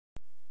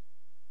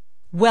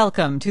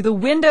Welcome to the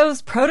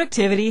Windows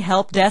Productivity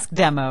Helpdesk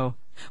demo.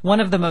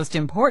 One of the most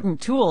important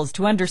tools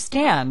to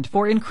understand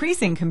for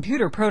increasing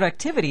computer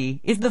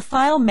productivity is the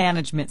file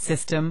management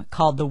system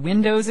called the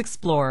Windows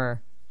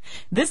Explorer.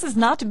 This is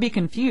not to be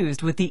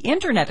confused with the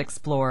Internet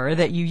Explorer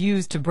that you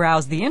use to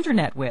browse the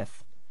Internet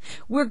with.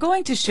 We're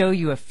going to show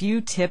you a few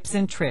tips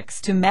and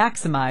tricks to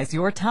maximize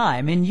your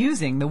time in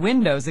using the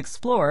Windows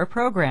Explorer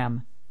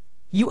program.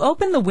 You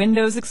open the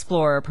Windows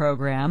Explorer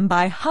program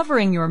by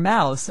hovering your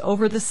mouse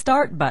over the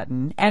Start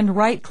button and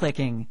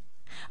right-clicking.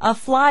 A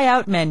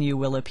fly-out menu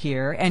will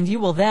appear and you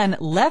will then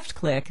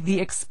left-click the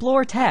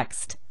Explore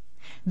text.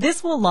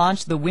 This will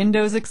launch the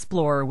Windows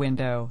Explorer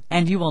window,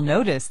 and you will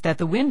notice that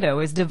the window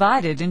is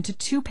divided into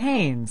two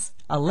panes,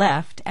 a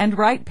left and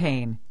right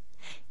pane.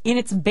 In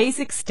its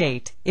basic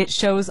state, it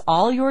shows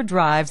all your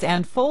drives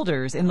and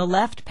folders in the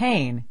left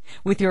pane,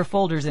 with your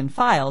folders and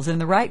files in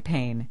the right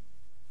pane.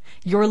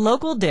 Your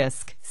local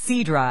disk,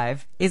 C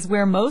drive, is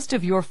where most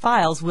of your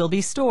files will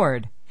be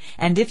stored,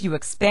 and if you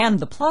expand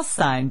the plus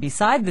sign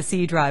beside the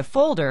C drive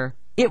folder,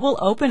 it will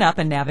open up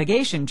a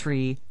navigation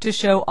tree to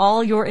show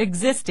all your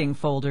existing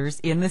folders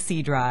in the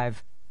C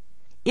drive.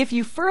 If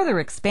you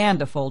further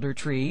expand a folder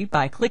tree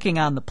by clicking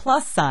on the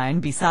plus sign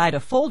beside a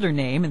folder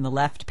name in the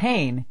left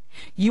pane,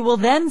 you will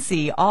then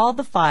see all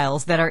the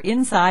files that are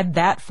inside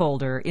that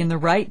folder in the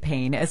right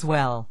pane as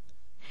well.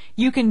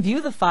 You can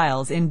view the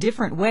files in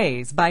different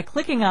ways by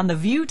clicking on the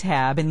View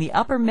tab in the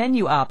upper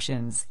menu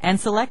options and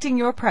selecting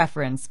your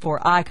preference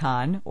for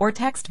icon or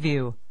text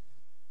view.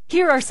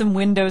 Here are some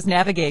Windows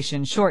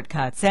navigation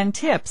shortcuts and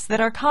tips that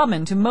are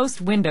common to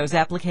most Windows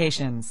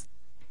applications.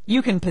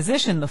 You can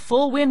position the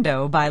full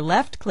window by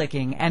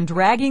left-clicking and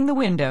dragging the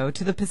window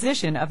to the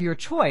position of your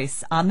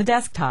choice on the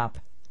desktop.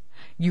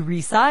 You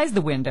resize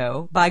the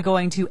window by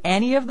going to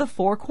any of the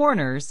four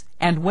corners,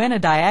 and when a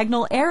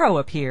diagonal arrow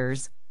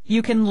appears,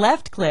 you can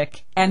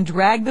left-click and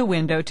drag the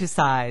window to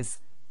size.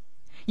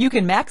 You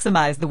can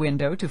maximize the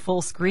window to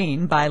full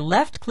screen by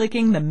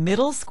left-clicking the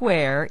middle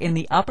square in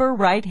the upper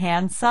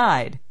right-hand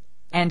side,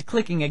 and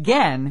clicking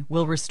again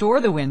will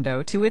restore the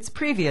window to its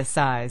previous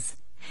size.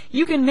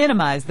 You can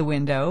minimize the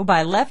window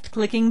by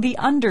left-clicking the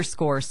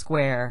underscore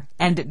square,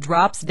 and it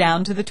drops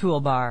down to the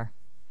toolbar.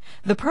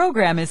 The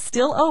program is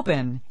still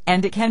open,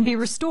 and it can be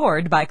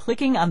restored by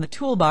clicking on the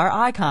toolbar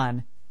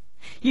icon.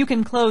 You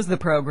can close the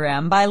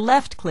program by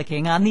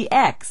left-clicking on the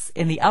X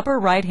in the upper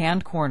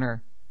right-hand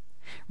corner.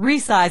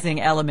 Resizing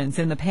elements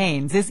in the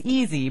panes is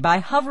easy by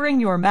hovering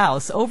your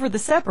mouse over the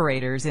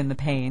separators in the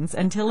panes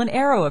until an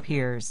arrow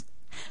appears.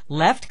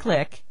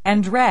 Left-click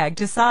and drag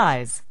to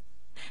size.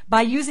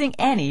 By using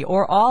any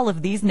or all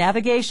of these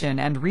navigation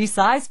and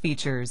resize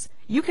features,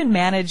 you can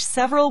manage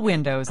several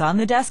windows on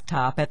the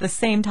desktop at the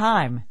same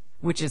time,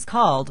 which is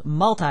called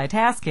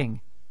multitasking.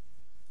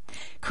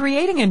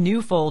 Creating a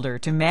new folder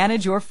to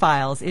manage your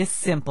files is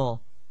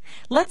simple.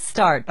 Let's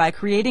start by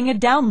creating a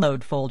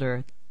download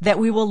folder that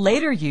we will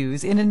later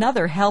use in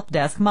another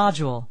helpdesk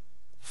module.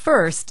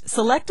 First,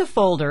 select a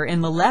folder in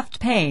the left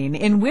pane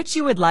in which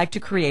you would like to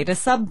create a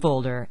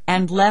subfolder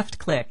and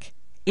left-click.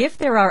 If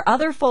there are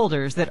other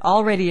folders that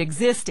already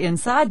exist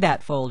inside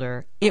that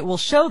folder, it will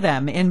show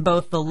them in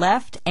both the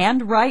left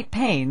and right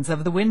panes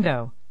of the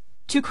window.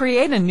 To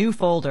create a new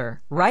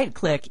folder,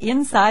 right-click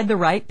inside the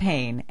right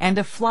pane and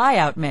a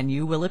flyout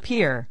menu will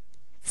appear.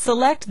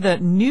 Select the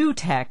New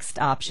Text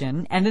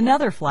option and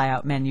another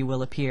flyout menu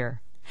will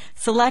appear.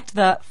 Select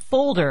the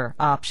Folder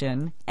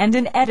option and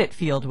an edit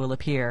field will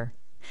appear.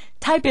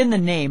 Type in the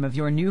name of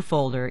your new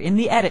folder in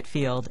the edit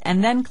field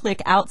and then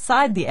click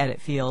outside the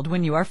edit field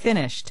when you are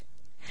finished.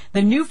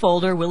 The new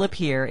folder will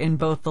appear in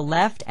both the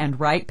left and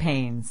right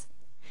panes.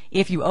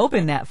 If you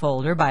open that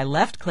folder by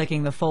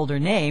left-clicking the folder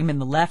name in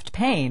the left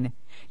pane,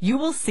 you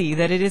will see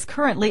that it is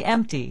currently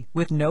empty,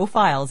 with no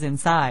files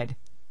inside.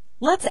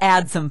 Let's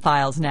add some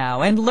files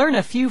now and learn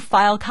a few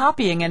file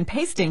copying and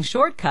pasting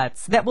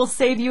shortcuts that will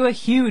save you a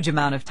huge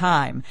amount of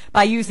time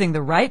by using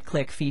the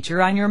right-click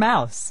feature on your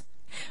mouse.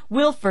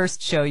 We'll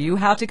first show you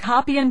how to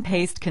copy and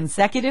paste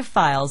consecutive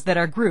files that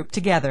are grouped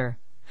together.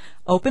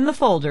 Open the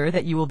folder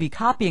that you will be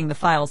copying the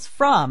files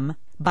from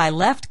by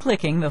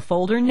left-clicking the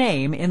folder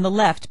name in the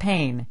left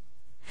pane.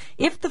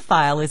 If the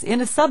file is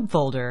in a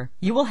subfolder,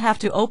 you will have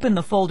to open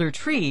the folder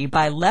tree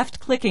by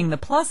left-clicking the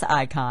plus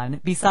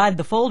icon beside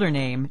the folder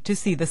name to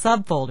see the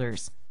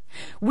subfolders.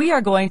 We are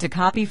going to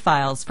copy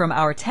files from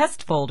our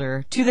test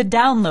folder to the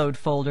download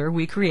folder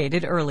we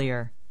created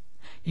earlier.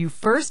 You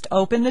first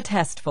open the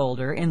test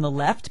folder in the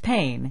left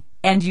pane,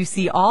 and you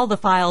see all the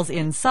files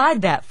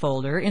inside that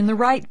folder in the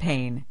right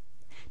pane.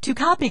 To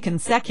copy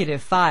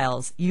consecutive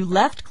files, you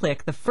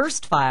left-click the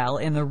first file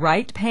in the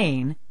right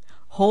pane,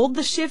 hold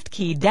the Shift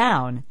key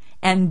down,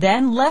 and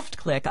then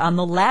left-click on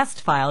the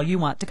last file you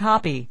want to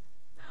copy.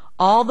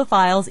 All the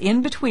files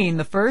in between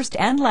the first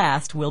and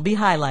last will be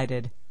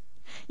highlighted.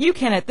 You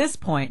can at this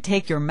point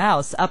take your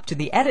mouse up to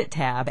the Edit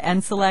tab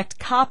and select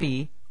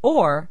Copy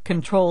or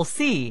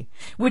Control-C,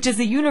 which is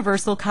a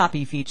universal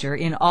copy feature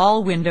in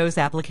all Windows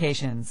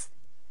applications.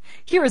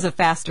 Here is a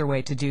faster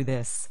way to do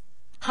this.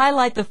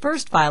 Highlight the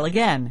first file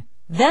again,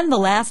 then the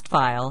last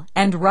file,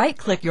 and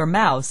right-click your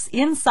mouse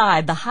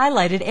inside the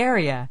highlighted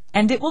area,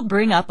 and it will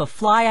bring up a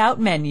fly-out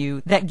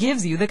menu that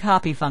gives you the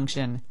copy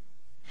function.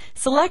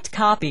 Select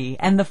Copy,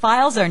 and the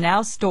files are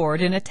now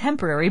stored in a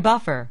temporary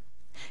buffer.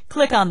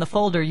 Click on the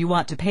folder you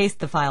want to paste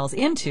the files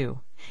into,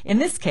 in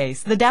this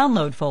case the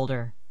Download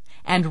folder,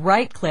 and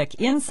right-click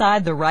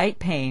inside the right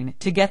pane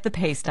to get the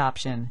Paste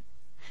option.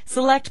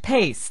 Select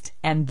Paste,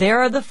 and there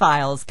are the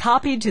files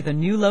copied to the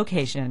new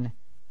location.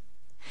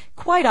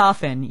 Quite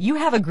often, you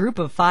have a group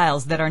of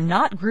files that are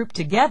not grouped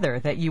together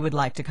that you would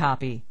like to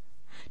copy.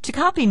 To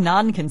copy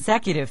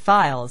non-consecutive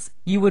files,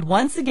 you would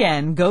once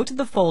again go to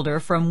the folder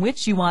from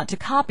which you want to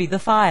copy the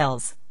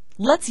files.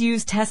 Let's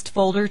use Test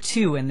Folder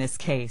 2 in this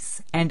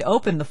case, and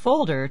open the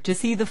folder to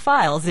see the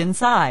files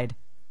inside.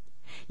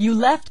 You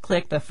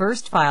left-click the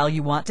first file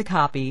you want to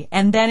copy,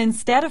 and then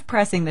instead of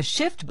pressing the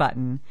Shift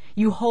button,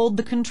 you hold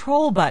the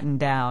Control button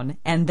down,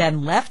 and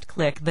then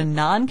left-click the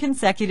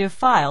non-consecutive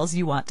files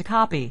you want to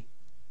copy.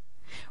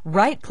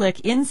 Right-click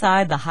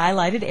inside the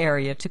highlighted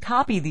area to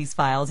copy these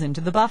files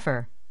into the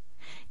buffer.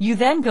 You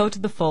then go to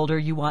the folder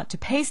you want to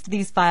paste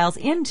these files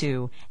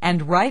into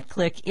and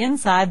right-click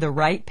inside the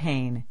right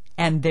pane,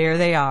 and there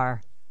they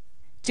are.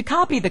 To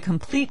copy the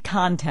complete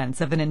contents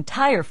of an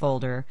entire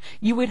folder,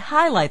 you would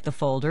highlight the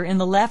folder in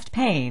the left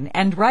pane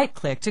and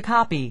right-click to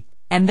copy,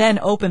 and then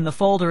open the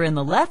folder in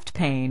the left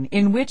pane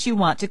in which you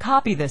want to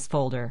copy this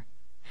folder.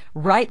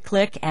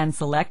 Right-click and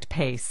select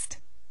Paste.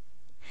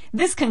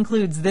 This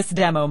concludes this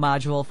demo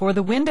module for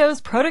the Windows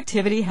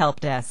Productivity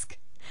Helpdesk.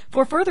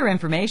 For further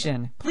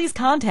information, please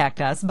contact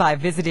us by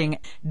visiting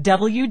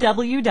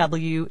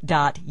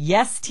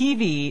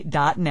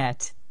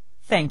www.yestv.net.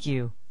 Thank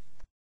you.